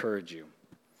to encourage you.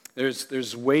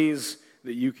 There's ways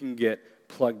that you can get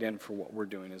plugged in for what we're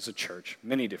doing as a church,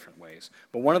 many different ways.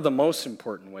 But one of the most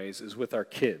important ways is with our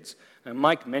kids. And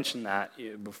Mike mentioned that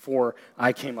before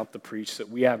I came up to preach, that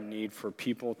we have need for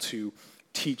people to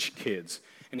teach kids.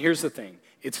 And here's the thing.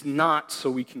 It's not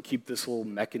so we can keep this little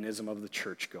mechanism of the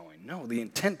church going. No, the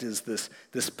intent is this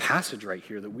passage right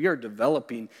here, that we are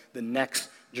developing the next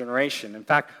generation. In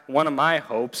fact, one of my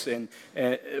hopes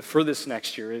for this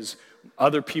next year is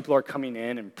other people are coming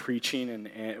in and preaching,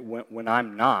 and when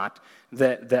I'm not,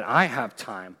 that I have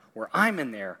time where I'm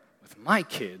in there with my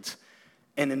kids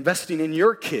and investing in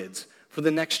your kids for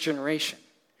the next generation.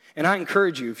 And I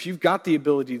encourage you, if you've got the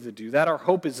ability to do that, our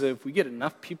hope is that if we get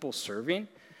enough people serving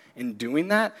and doing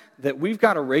that we've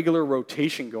got a regular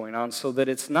rotation going on so that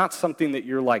it's not something that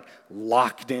you're like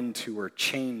locked into or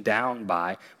chained down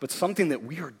by, but something that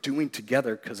we are doing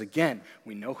together because, again,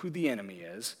 we know who the enemy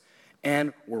is,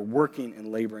 and we're working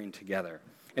and laboring together.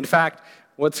 In fact,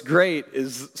 what's great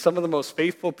is some of the most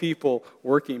faithful people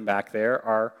working back there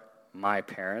are my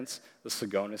parents, the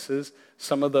Sagonases,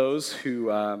 some of those who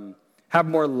have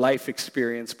more life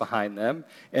experience behind them,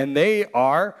 and they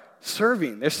are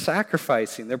serving, they're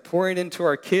sacrificing, they're pouring into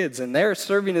our kids, and they're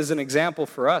serving as an example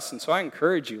for us. And so I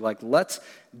encourage you, let's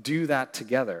do that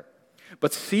together.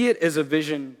 But see it as a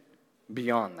vision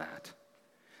beyond that.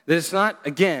 That it's not,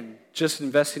 again, just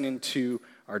investing into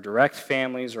our direct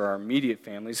families or our immediate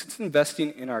families. It's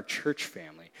investing in our church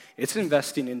family. It's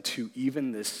investing into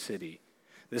even this city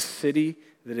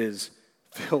that is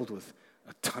filled with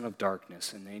a ton of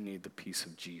darkness, and they need the peace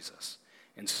of Jesus.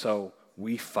 And so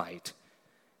we fight,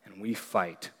 and we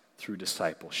fight through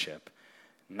discipleship,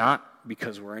 not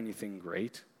because we're anything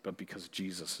great, but because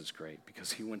Jesus is great,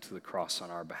 because he went to the cross on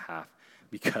our behalf,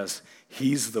 because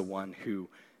he's the one who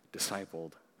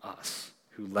discipled us,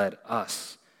 who led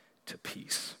us to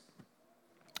peace.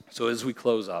 So as we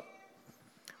close up,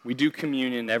 we do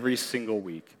communion every single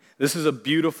week. This is a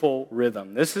beautiful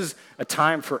rhythm. This is a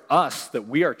time for us that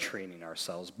we are training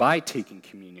ourselves by taking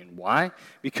communion. Why?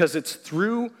 Because it's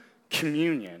through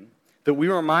communion that we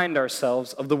remind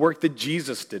ourselves of the work that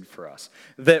Jesus did for us.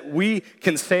 That we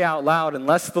can say out loud,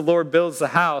 unless the Lord builds the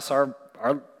house, our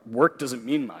work doesn't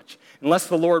mean much. Unless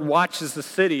the Lord watches the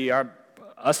city,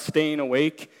 us staying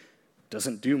awake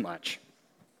doesn't do much.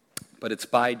 But it's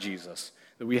by Jesus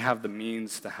that we have the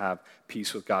means to have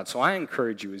peace with God. So I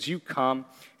encourage you, as you come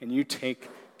and you take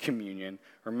communion,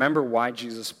 remember why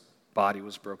Jesus' body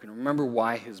was broken. Remember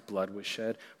why his blood was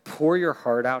shed. Pour your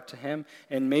heart out to him.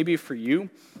 And maybe for you,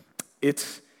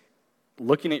 it's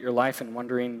looking at your life and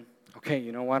wondering, okay,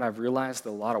 you know what? I've realized that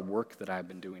a lot of work that I've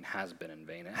been doing has been in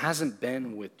vain. It hasn't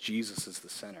been with Jesus as the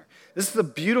center. This is a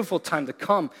beautiful time to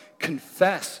come,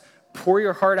 confess, pour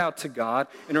your heart out to God,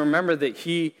 and remember that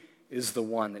he is the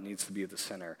one that needs to be at the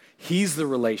center. He's the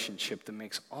relationship that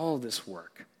makes all this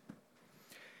work.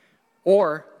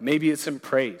 Or maybe it's in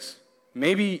praise.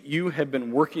 Maybe you have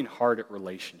been working hard at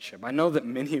relationship. I know that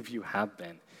many of you have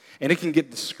been. And it can get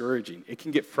discouraging. It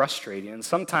can get frustrating. And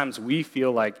sometimes we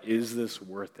feel like, is this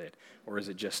worth it? Or is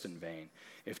it just in vain?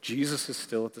 If Jesus is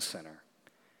still at the center,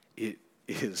 it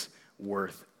is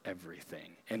worth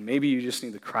everything. And maybe you just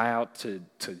need to cry out to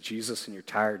Jesus in your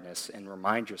tiredness and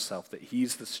remind yourself that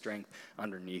he's the strength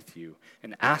underneath you.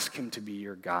 And ask him to be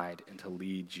your guide and to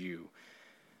lead you.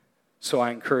 So I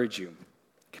encourage you.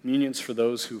 Communion's for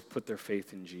those who've put their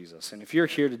faith in Jesus. And if you're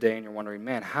here today and you're wondering,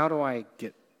 man, how do I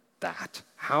get that?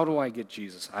 How do I get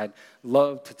Jesus? I'd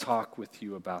love to talk with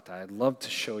you about that. I'd love to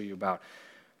show you about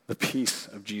the peace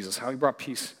of Jesus, how he brought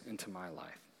peace into my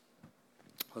life.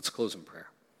 Let's close in prayer.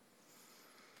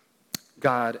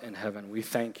 God in heaven, we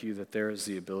thank you that there is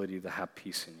the ability to have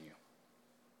peace in you.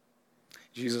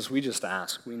 Jesus, we just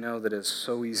ask. We know that it's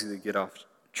so easy to get off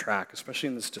track, especially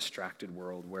in this distracted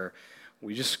world where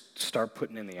we just start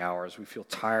putting in the hours. We feel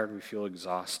tired, we feel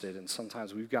exhausted, and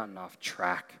sometimes we've gotten off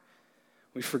track.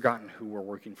 We've forgotten who we're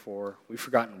working for. We've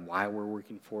forgotten why we're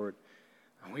working for it.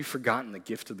 And we've forgotten the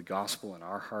gift of the gospel in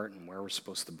our heart and where we're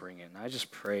supposed to bring it. And I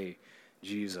just pray,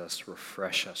 Jesus,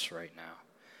 refresh us right now.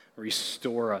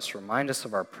 Restore us. Remind us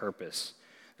of our purpose.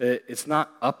 That it's not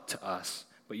up to us,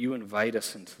 but you invite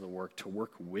us into the work to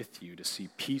work with you, to see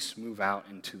peace move out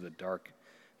into the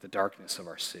darkness of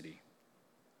our city.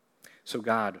 So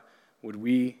God, would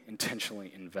we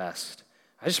intentionally invest?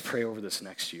 I just pray over this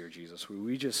next year, Jesus,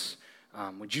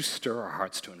 would you stir our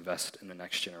hearts to invest in the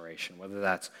next generation, whether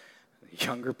that's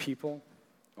younger people,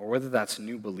 or whether that's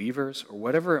new believers, or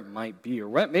whatever it might be,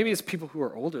 or maybe it's people who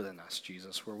are older than us,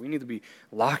 Jesus, where we need to be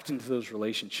locked into those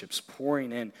relationships,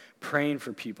 pouring in, praying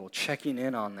for people, checking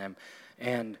in on them,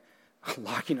 and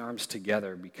locking arms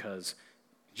together because,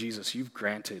 Jesus, you've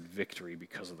granted victory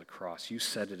because of the cross. You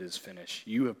said it is finished.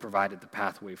 You have provided the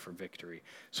pathway for victory.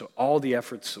 So all the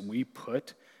efforts that we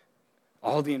put,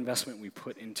 all the investment we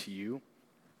put into you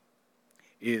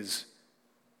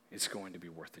it's going to be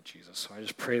worth it, Jesus. So I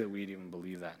just pray that we'd even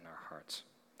believe that in our hearts.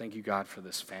 Thank you, God, for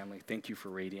this family. Thank you for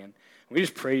Radiant. We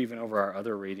just pray even over our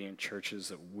other Radiant churches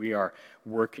that we are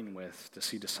working with to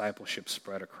see discipleship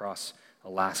spread across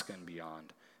Alaska and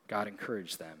beyond. God,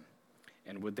 encourage them.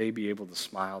 And would they be able to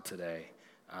smile today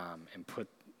and put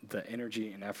the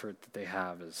energy and effort that they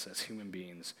have as human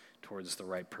beings towards the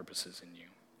right purposes in you.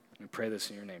 We pray this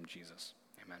in your name, Jesus.